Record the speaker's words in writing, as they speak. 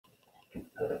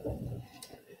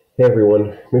Hey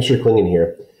everyone, Mr. Klingon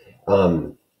here.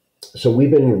 Um, so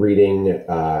we've been reading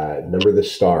Number of the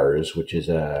Stars, which is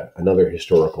another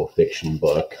historical fiction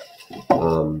book.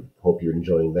 Hope you're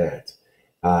enjoying that.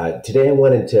 Today I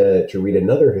wanted to read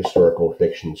another historical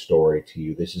fiction story to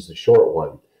you. This is a short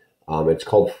one. It's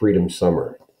called Freedom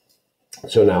Summer.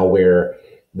 So now where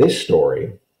this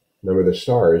story, Number of the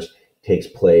Stars, takes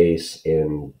place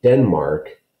in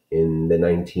Denmark in the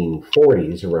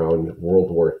 1940s around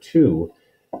World War II.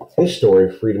 This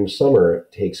story, Freedom Summer,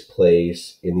 takes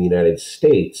place in the United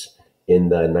States in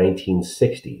the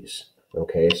 1960s.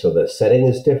 Okay, so the setting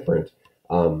is different,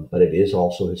 but it is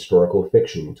also historical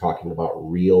fiction, talking about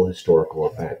real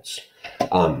historical events.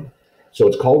 Um, so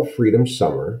it's called Freedom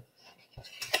Summer.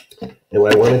 And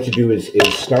what I wanted to do is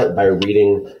start by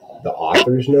reading the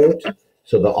author's note.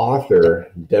 So the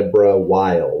author, Deborah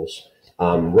Wiles,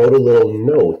 wrote a little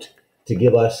note to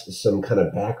give us some kind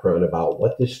of background about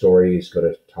what this story is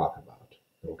going to talk about.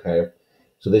 Okay?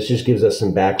 So this just gives us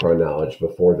some background knowledge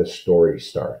before the story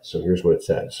starts. So here's what it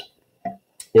says.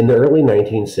 In the early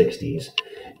 1960s,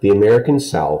 the American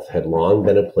South had long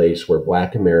been a place where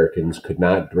Black Americans could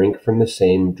not drink from the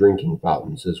same drinking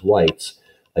fountains as whites,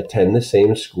 attend the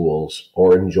same schools,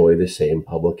 or enjoy the same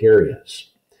public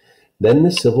areas. Then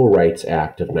the Civil Rights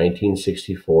Act of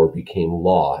 1964 became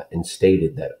law and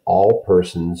stated that all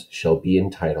persons shall be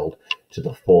entitled to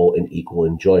the full and equal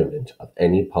enjoyment of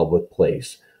any public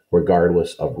place,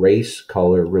 regardless of race,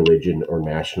 color, religion, or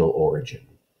national origin.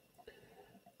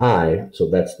 So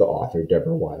that's the author,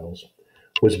 Deborah Wiles,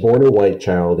 was born a white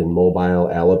child in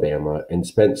Mobile, Alabama, and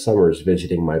spent summers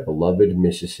visiting my beloved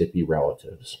Mississippi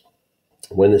relatives.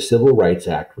 When the Civil Rights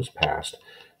Act was passed,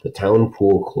 the town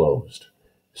pool closed.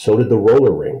 So did the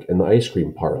roller rink and the ice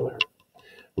cream parlor.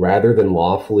 Rather than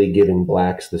lawfully giving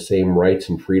blacks the same rights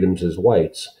and freedoms as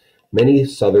whites, many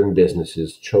Southern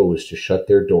businesses chose to shut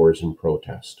their doors in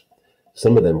protest.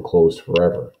 Some of them closed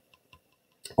forever.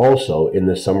 Also, in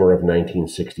the summer of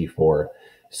 1964,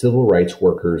 civil rights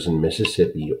workers in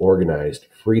Mississippi organized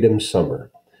Freedom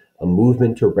Summer, a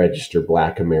movement to register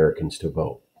Black Americans to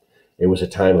vote. It was a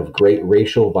time of great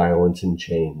racial violence and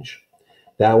change.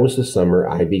 That was the summer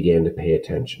I began to pay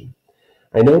attention.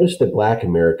 I noticed that Black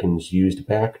Americans used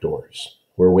back doors,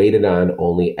 were waited on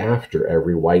only after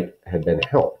every white had been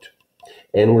helped,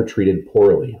 and were treated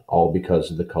poorly, all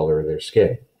because of the color of their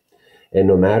skin. And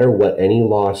no matter what any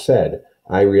law said,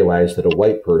 I realized that a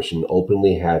white person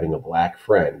openly having a black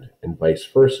friend, and vice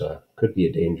versa, could be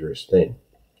a dangerous thing.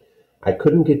 I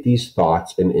couldn't get these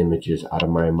thoughts and images out of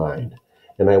my mind,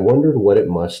 and I wondered what it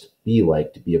must be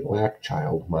like to be a black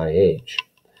child my age.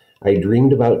 I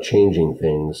dreamed about changing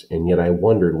things, and yet I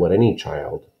wondered what any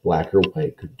child, black or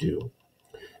white, could do.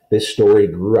 This story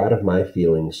grew out of my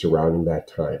feelings surrounding that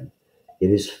time.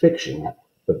 It is fiction,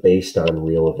 but based on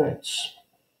real events.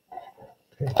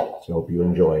 Okay, so I hope you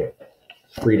enjoy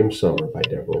Freedom Summer by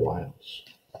Deborah Wiles.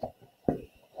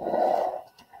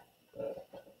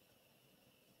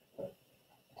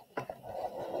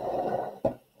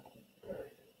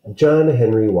 John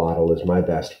Henry Waddle is my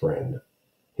best friend.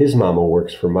 His mama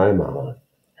works for my mama.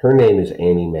 Her name is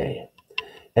Annie Mae.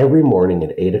 Every morning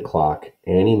at 8 o'clock,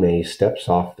 Annie Mae steps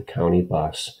off the county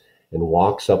bus and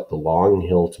walks up the long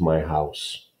hill to my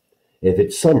house. If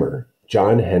it's summer,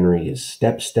 John Henry is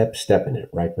stepping it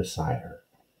right beside her.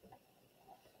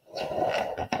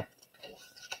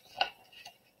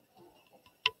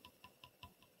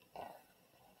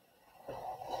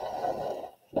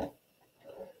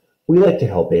 We like to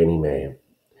help Annie Mae.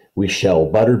 We shell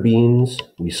butter beans,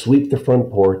 we sweep the front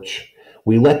porch,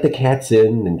 we let the cats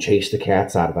in and chase the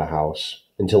cats out of the house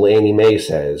until Annie Mae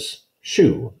says,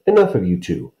 "Shoo, enough of you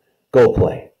two, go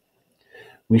play."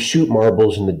 We shoot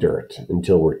marbles in the dirt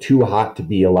until we're too hot to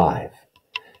be alive.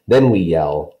 Then we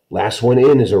yell, "Last one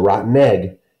in is a rotten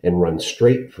egg," and run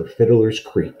straight for Fiddler's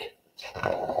Creek.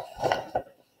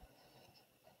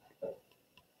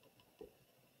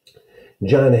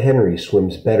 John Henry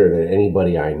swims better than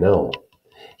anybody I know.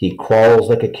 He crawls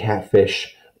like a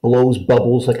catfish, blows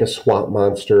bubbles like a swamp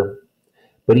monster,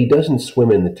 but he doesn't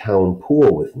swim in the town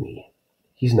pool with me.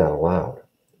 He's not allowed.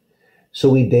 So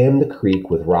we dam the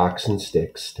creek with rocks and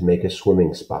sticks to make a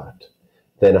swimming spot,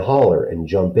 then holler and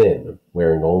jump in,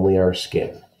 wearing only our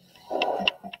skin.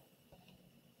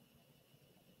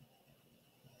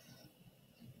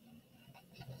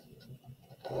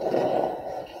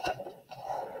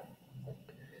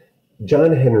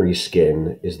 John Henry's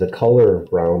skin is the color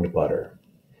of browned butter.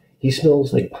 He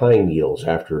smells like pine needles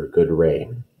after a good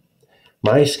rain.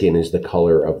 My skin is the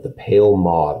color of the pale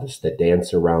moths that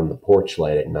dance around the porch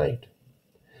light at night.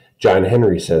 John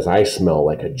Henry says I smell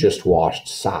like a just washed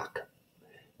sock.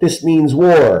 This means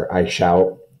war, I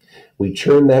shout. We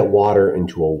churn that water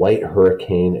into a white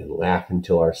hurricane and laugh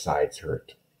until our sides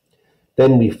hurt.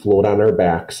 Then we float on our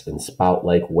backs and spout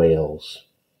like whales.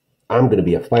 I'm going to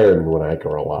be a fireman when I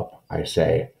grow up, I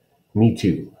say. Me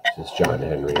too, says John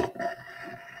Henry.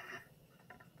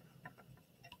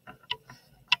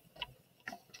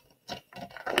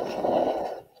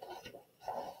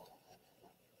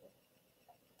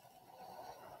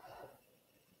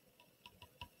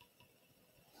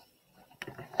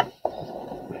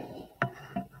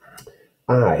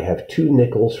 I have 2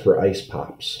 nickels for ice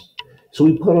pops. So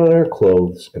we put on our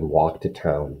clothes and walk to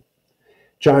town.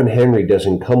 John Henry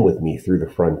doesn't come with me through the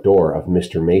front door of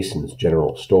Mr. Mason's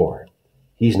general store.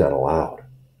 He's not allowed.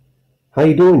 How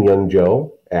you doing, young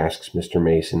Joe? Asks Mr.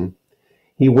 Mason.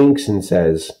 He winks and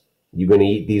says, You gonna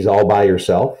eat these all by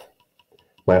yourself?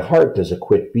 My heart does a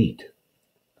quick beat.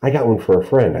 I got one for a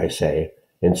friend, I say,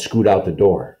 and scoot out the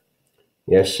door.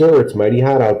 Yes, sir, it's mighty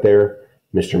hot out there,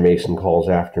 Mr. Mason calls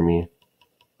after me.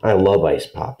 I love ice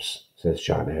pops, says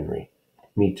John Henry.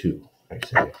 Me too, I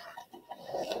say.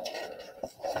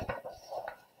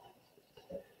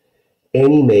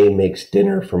 Annie Mae makes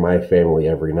dinner for my family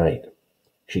every night.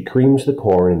 She creams the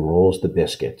corn and rolls the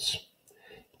biscuits.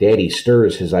 Daddy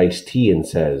stirs his iced tea and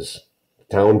says, The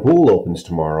town pool opens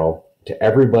tomorrow to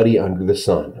everybody under the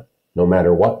sun, no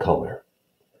matter what color.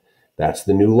 That's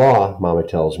the new law, Mama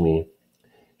tells me.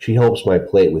 She helps my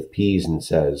plate with peas and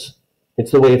says,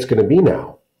 It's the way it's going to be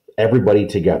now. Everybody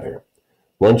together.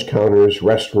 Lunch counters,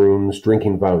 restrooms,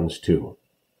 drinking fountains too.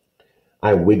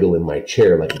 I wiggle in my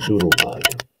chair like a doodle bug.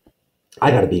 I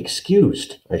gotta be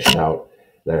excused, I shout,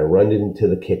 and I run into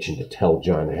the kitchen to tell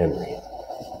John Henry.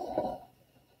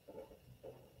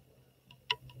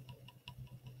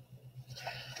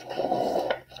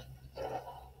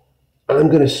 I'm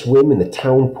gonna swim in the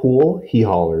town pool, he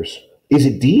hollers. Is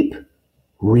it deep?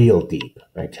 Real deep,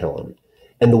 I tell him.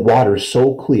 And the water's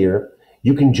so clear,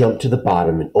 you can jump to the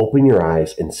bottom and open your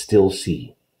eyes and still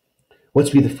see. Let's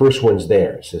be the first ones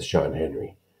there, says John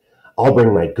Henry. I'll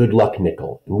bring my good luck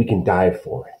nickel, and we can dive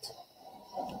for it.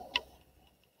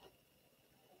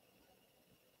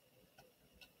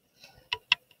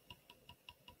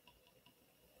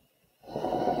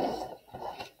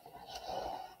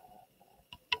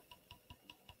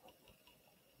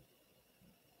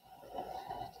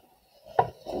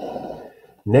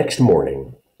 Next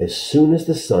morning, as soon as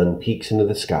the sun peeks into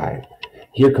the sky,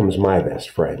 here comes my best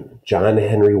friend, John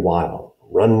Henry Waddle,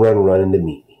 run to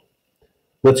meet me.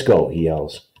 Let's go, he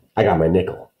yells. I got my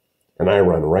nickel. And I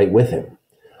run right with him,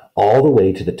 all the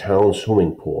way to the town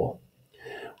swimming pool.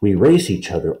 We race each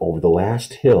other over the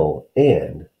last hill,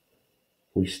 and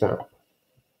we stop.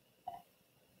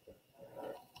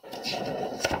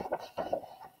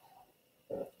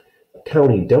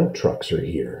 County dump trucks are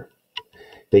here.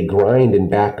 They grind and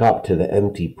back up to the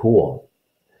empty pool.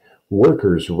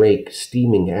 Workers rake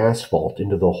steaming asphalt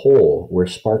into the hole where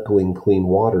sparkling clean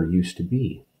water used to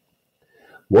be.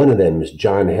 One of them is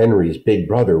John Henry's big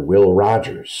brother, Will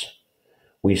Rogers.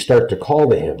 We start to call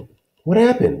to him, What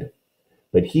happened?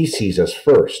 But he sees us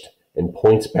first and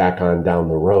points back on down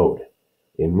the road.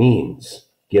 It means,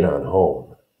 get on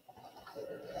home.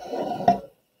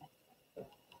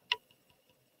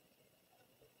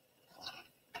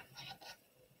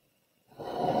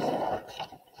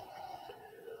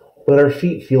 But our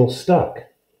feet feel stuck.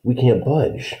 We can't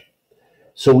budge.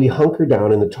 So we hunker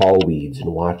down in the tall weeds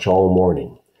and watch all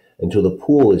morning until the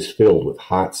pool is filled with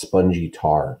hot, spongy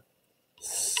tar.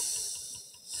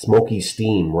 Smoky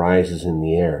steam rises in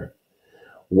the air.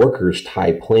 Workers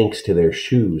tie planks to their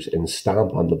shoes and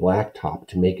stomp on the blacktop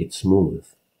to make it smooth.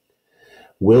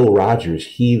 Will Rogers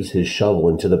heaves his shovel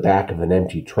into the back of an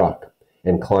empty truck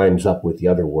and climbs up with the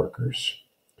other workers.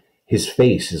 His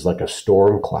face is like a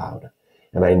storm cloud,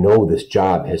 and I know this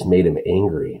job has made him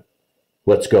angry.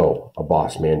 Let's go, a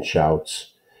boss man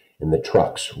shouts, and the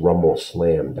trucks rumble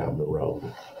slam down the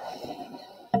road.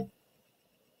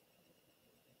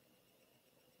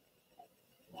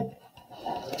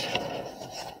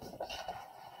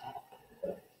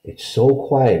 It's so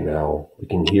quiet now, we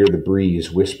can hear the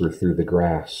breeze whisper through the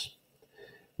grass.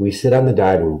 We sit on the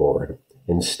diving board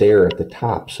and stare at the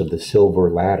tops of the silver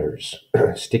ladders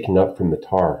sticking up from the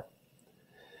tar.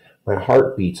 My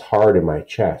heart beats hard in my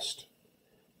chest.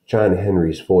 John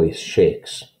Henry's voice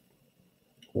shakes.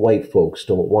 White folks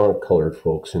don't want colored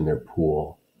folks in their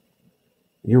pool.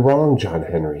 You're wrong, John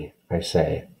Henry, I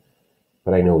say,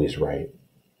 but I know he's right.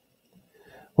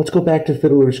 Let's go back to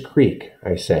Fiddler's Creek,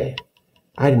 I say.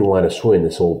 I didn't want to swim in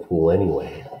this old pool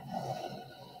anyway.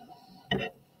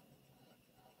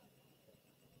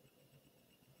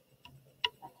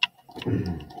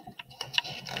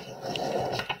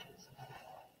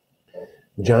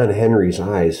 John Henry's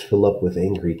eyes fill up with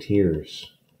angry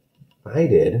tears. I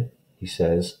did, he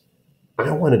says.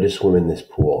 I wanted to swim in this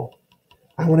pool.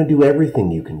 I want to do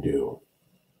everything you can do.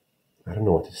 I don't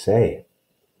know what to say.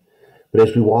 But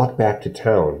as we walk back to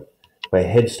town, my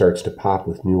head starts to pop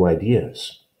with new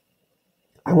ideas.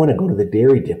 I want to go to the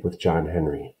dairy dip with John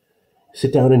Henry,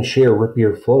 sit down and share root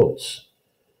beer floats.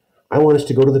 I want us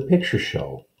to go to the picture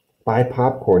show, buy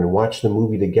popcorn and watch the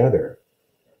movie together.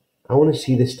 I want to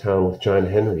see this town with John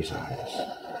Henry's eyes.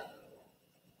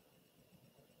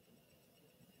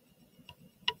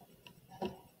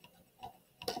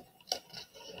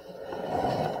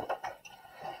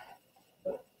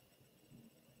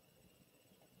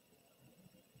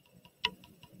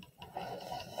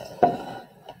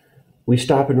 We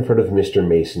stop in front of Mr.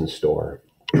 Mason's store.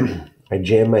 I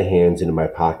jam my hands into my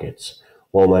pockets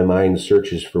while my mind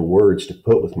searches for words to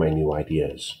put with my new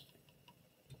ideas.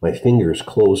 My fingers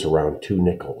close around 2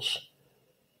 nickels.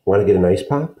 Want to get an ice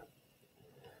pop?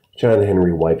 John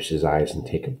Henry wipes his eyes and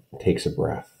takes a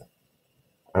breath.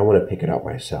 I want to pick it up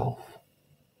myself.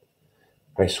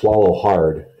 I swallow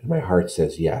hard and my heart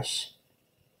says yes.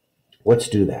 Let's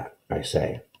do that, I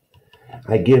say.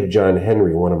 I give John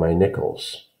Henry one of my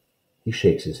nickels. He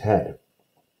shakes his head.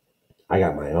 I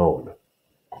got my own.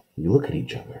 We look at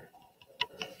each other.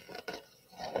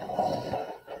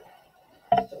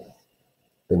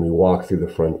 Then we walk through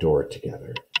the front door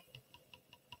together.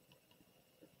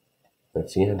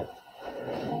 That's the end.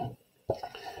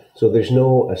 So there's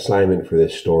no assignment for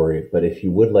this story, but if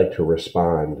you would like to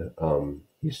respond,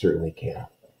 you certainly can.